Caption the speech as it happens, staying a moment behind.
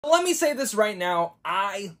Let me say this right now,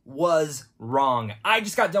 I was wrong. I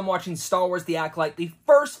just got done watching Star Wars The Acolyte, the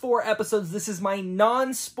first 4 episodes. This is my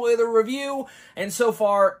non-spoiler review, and so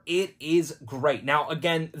far, it is great. Now,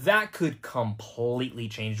 again, that could completely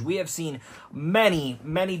change. We have seen many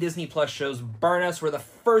Disney Plus shows burn us where the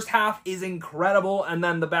first half is incredible, and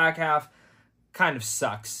then the back half kind of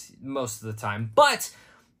sucks most of the time. But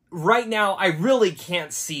right now, I really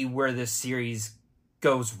can't see where this series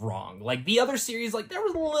goes wrong. Like, the other series, like, there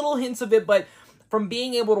was little hints of it, but from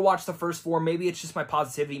being able to watch the first 4, maybe it's just my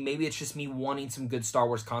positivity, maybe it's just me wanting some good Star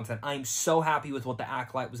Wars content. I'm so happy with what the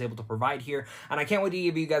Acolyte was able to provide here, and I can't wait to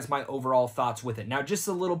give you guys my overall thoughts with it. Now, just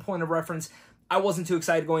a little point of reference, I wasn't too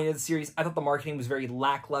excited going into the series. I thought the marketing was very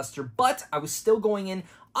lackluster, but I was still going in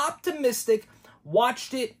optimistic,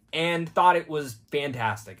 watched it, and thought it was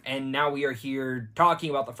fantastic. And now we are here talking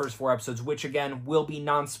about the first 4 episodes, which, again, will be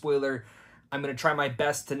non-spoiler. I'm going to try my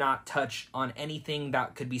best to not touch on anything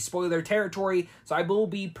that could be spoiler territory, so I will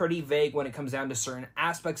be pretty vague when it comes down to certain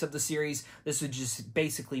aspects of the series. This is just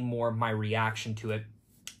basically more my reaction to it.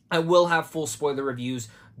 I will have full spoiler reviews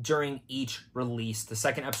during each release. The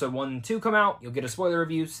second episode 1 and 2 come out, you'll get a spoiler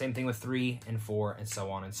review. Same thing with 3 and 4 and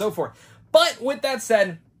so on and so forth. But with that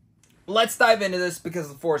said, let's dive into this because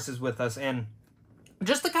the Force is with us. And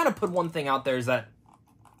just to kind of put one thing out there is that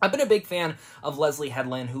I've been a big fan of Leslye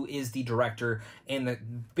Headland, who is the director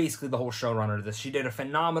and basically the whole showrunner of this. She did a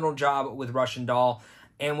phenomenal job with Russian Doll,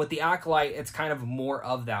 and with The Acolyte, it's kind of more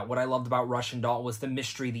of that. What I loved about Russian Doll was the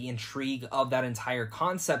mystery, the intrigue of that entire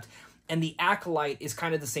concept, and The Acolyte is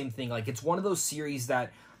kind of the same thing. Like, it's one of those series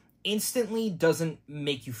that instantly doesn't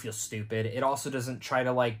make you feel stupid. It also doesn't try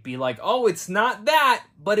to, like, be like, oh, it's not that,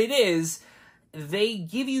 but it is. They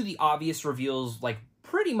give you the obvious reveals, like,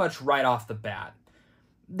 pretty much right off the bat.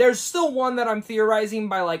 There's still one that I'm theorizing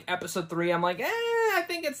by, like, episode 3. I'm like, I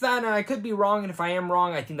think it's that, and I could be wrong, and if I am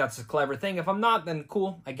wrong, I think that's a clever thing. If I'm not, then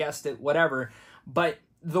cool, I guessed it, whatever. But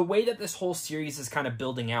the way that this whole series is kind of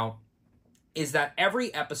building out is that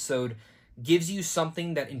every episode gives you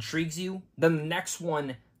something that intrigues you, then the next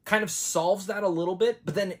one kind of solves that a little bit,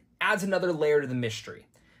 but then adds another layer to the mystery.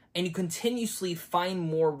 And you continuously find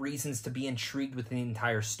more reasons to be intrigued with the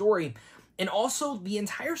entire story. And also, the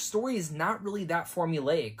entire story is not really that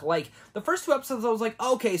formulaic. Like, the first 2 episodes, I was like,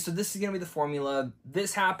 okay, so this is going to be the formula.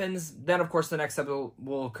 This happens, then, of course, the next episode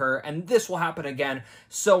will occur, and this will happen again,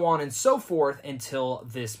 so on and so forth until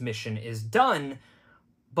this mission is done.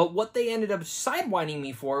 But what they ended up sidewinding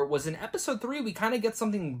me for was in episode 3, we kind of get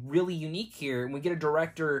something really unique here. And we get a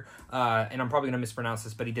director, and I'm probably going to mispronounce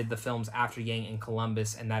this, but he did the films After Yang and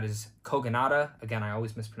Columbus, and that is Kogonada. Again, I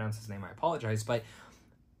always mispronounce his name, I apologize, but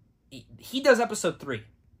he does episode 3.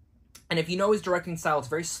 And if you know his directing style, it's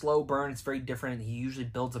very slow burn, it's very different. He usually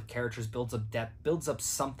builds up characters, builds up depth, builds up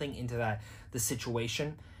something into the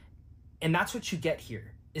situation. And that's what you get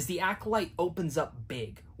here, is The Acolyte opens up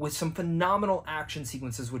big with some phenomenal action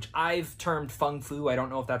sequences, which I've termed Fung Fu. I don't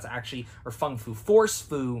know if that's actually, or Fung Fu, Force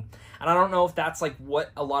Fu. And I don't know if that's like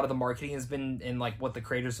what a lot of the marketing has been and like what the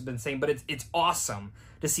creators have been saying, but it's awesome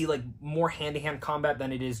to see like more hand-to-hand combat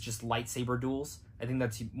than it is just lightsaber duels. I think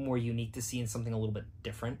that's more unique to see in something a little bit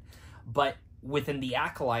different. But within The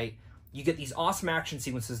Acolyte, you get these awesome action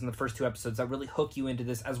sequences in the first 2 episodes that really hook you into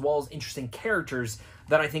this, as well as interesting characters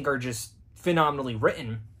that I think are just phenomenally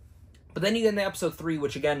written. But then you get into episode 3,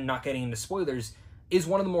 which, again, not getting into spoilers, is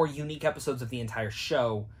one of the more unique episodes of the entire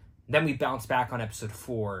show. Then we bounce back on episode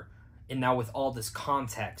 4, and now with all this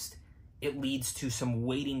context, it leads to some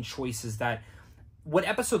weighting choices that what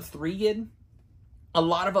episode 3 did, a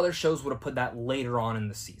lot of other shows would have put that later on in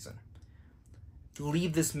the season.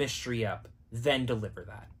 Leave this mystery up, then deliver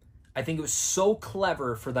that. I think it was so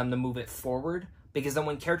clever for them to move it forward, because then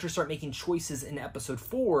when characters start making choices in episode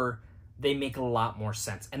 4, they make a lot more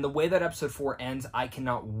sense. And the way that episode 4 ends, I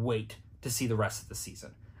cannot wait to see the rest of the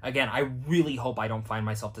season. Again, I really hope I don't find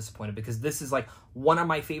myself disappointed, because this is like one of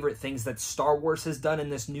my favorite things that Star Wars has done in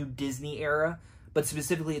this new Disney era. But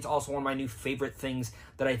specifically, it's also one of my new favorite things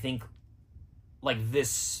that I think like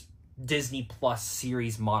this Disney Plus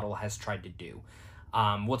series model has tried to do.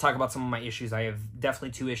 We'll talk about some of my issues. I have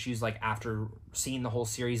definitely 2 issues like after seeing the whole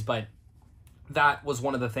series, but that was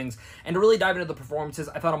one of the things. And to really dive into the performances,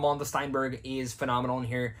 I thought Amanda Steinberg is phenomenal in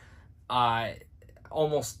here.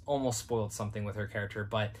 Almost spoiled something with her character,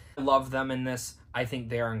 but I love them in this. I think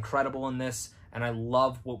they are incredible in this, and I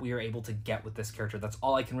love what we are able to get with this character. That's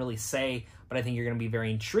all I can really say, but I think you're going to be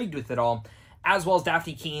very intrigued with it all. As well as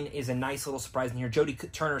Daphne Keane is a nice little surprise in here.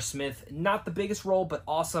 Jodie Turner-Smith, not the biggest role, but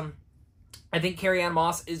awesome. I think Carrie-Anne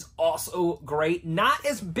Moss is also great. Not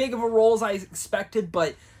as big of a role as I expected,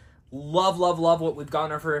 but love what we've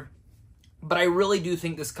gotten of her. But I really do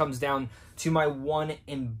think this comes down to my one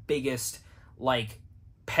and biggest, like,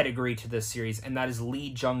 pedigree to this series, and that is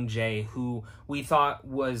Lee Jung-jae, who we thought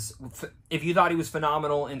was, if you thought he was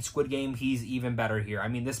phenomenal in Squid Game, he's even better here. I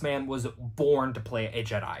mean, this man was born to play a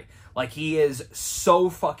Jedi. Like, he is so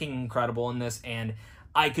fucking incredible in this, and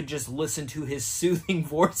I could just listen to his soothing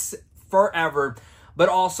voice forever. But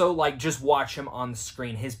also, like, just watch him on the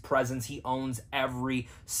screen. His presence, he owns every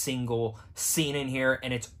single scene in here,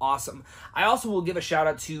 and it's awesome. I also will give a shout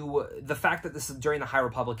out to the fact that this is during the High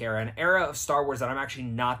Republic era, an era of Star Wars that I'm actually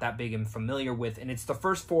not that big and familiar with, and it's the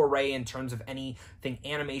first foray in terms of anything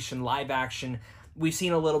animation, live action. We've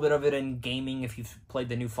seen a little bit of it in gaming if you've played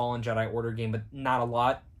the new Fallen Jedi Order game, but not a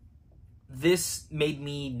lot. This made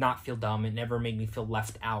me not feel dumb. It never made me feel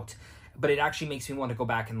left out, but it actually makes me want to go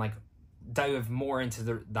back and, like, dive more into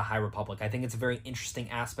the High Republic. I think it's a very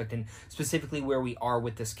interesting aspect, and specifically where we are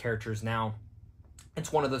with this characters now.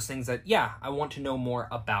 It's one of those things that, yeah, I want to know more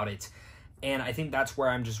about it. And I think that's where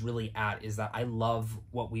I'm just really at, is that I love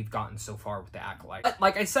what we've gotten so far with the Acolyte. But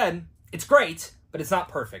like I said, it's great, but it's not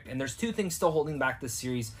perfect. And there's two things still holding back this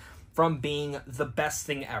series from being the best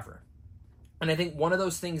thing ever. And I think one of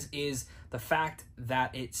those things is the fact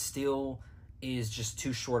that it still is just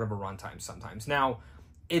too short of a runtime sometimes. Now,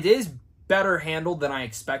 it is better handled than I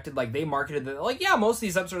expected. Like, they marketed it like, yeah, most of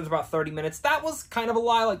these episodes are about 30 minutes. That was kind of a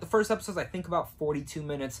lie. Like, the first episode's, I think, about 42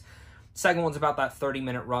 minutes. Second one's about that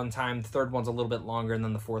 30-minute runtime. The third one's a little bit longer, and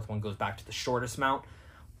then the fourth one goes back to the shortest amount.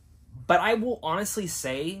 But I will honestly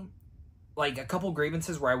say, like, a couple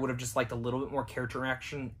grievances where I would have just liked a little bit more character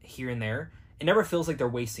interaction here and there. It never feels like they're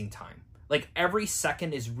wasting time. Like, every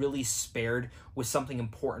second is really spared with something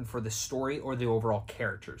important for the story or the overall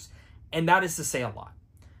characters. And that is to say a lot.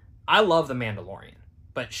 I love The Mandalorian,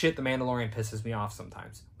 but shit, The Mandalorian pisses me off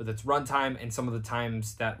sometimes with its runtime and some of the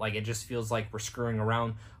times that, like, it just feels like we're screwing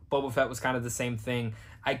around. Boba Fett was kind of the same thing.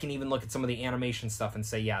 I can even look at some of the animation stuff and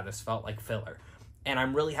say, yeah, this felt like filler. And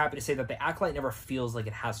I'm really happy to say that the Acolyte never feels like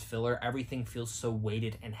it has filler. Everything feels so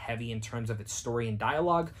weighted and heavy in terms of its story and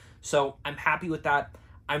dialogue. So I'm happy with that.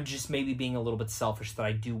 I'm just maybe being a little bit selfish that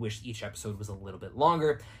I do wish each episode was a little bit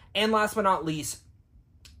longer. And last but not least,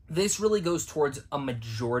 this really goes towards a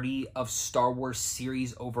majority of Star Wars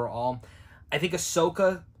series overall. I think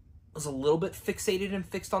Ahsoka was a little bit fixated and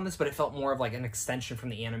fixed on this, but it felt more of like an extension from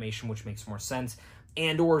the animation, which makes more sense.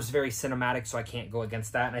 Andor is very cinematic, so I can't go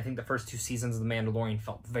against that. And I think the first two seasons of The Mandalorian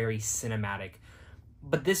felt very cinematic.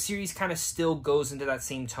 But this series kind of still goes into that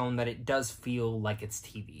same tone that it does feel like it's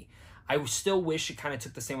TV. I still wish it kind of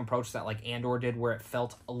took the same approach that like Andor did, where it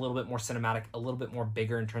felt a little bit more cinematic, a little bit more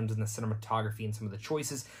bigger in terms of the cinematography and some of the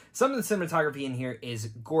choices. Some of the cinematography in here is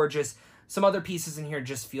gorgeous. Some other pieces in here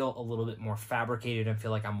just feel a little bit more fabricated and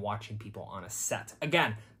feel like I'm watching people on a set.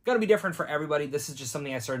 Again, going to be different for everybody. This is just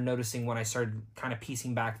something I started noticing when I started kind of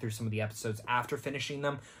piecing back through some of the episodes after finishing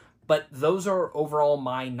them. But those are overall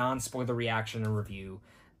my non-spoiler reaction and review.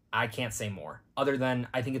 I can't say more, other than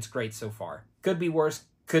I think it's great so far. Could be worse,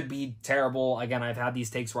 could be terrible. Again, I've had these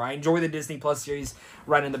takes where I enjoy the Disney Plus series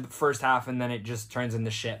right in the first half and then it just turns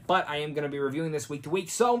into shit. But I am going to be reviewing this week to week,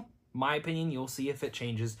 so my opinion, you'll see if it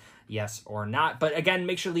changes, yes or not. But again,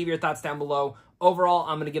 make sure to leave your thoughts down below. Overall,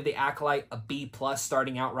 I'm going to give the Acolyte a B+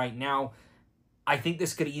 starting out right now. I think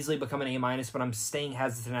this could easily become an A-, but I'm staying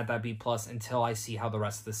hesitant at that B+ until I see how the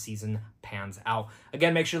rest of the season pans out.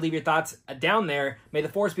 Again, make sure to leave your thoughts down there. May the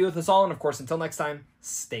Force be with us all, and of course, until next time,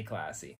 stay classy.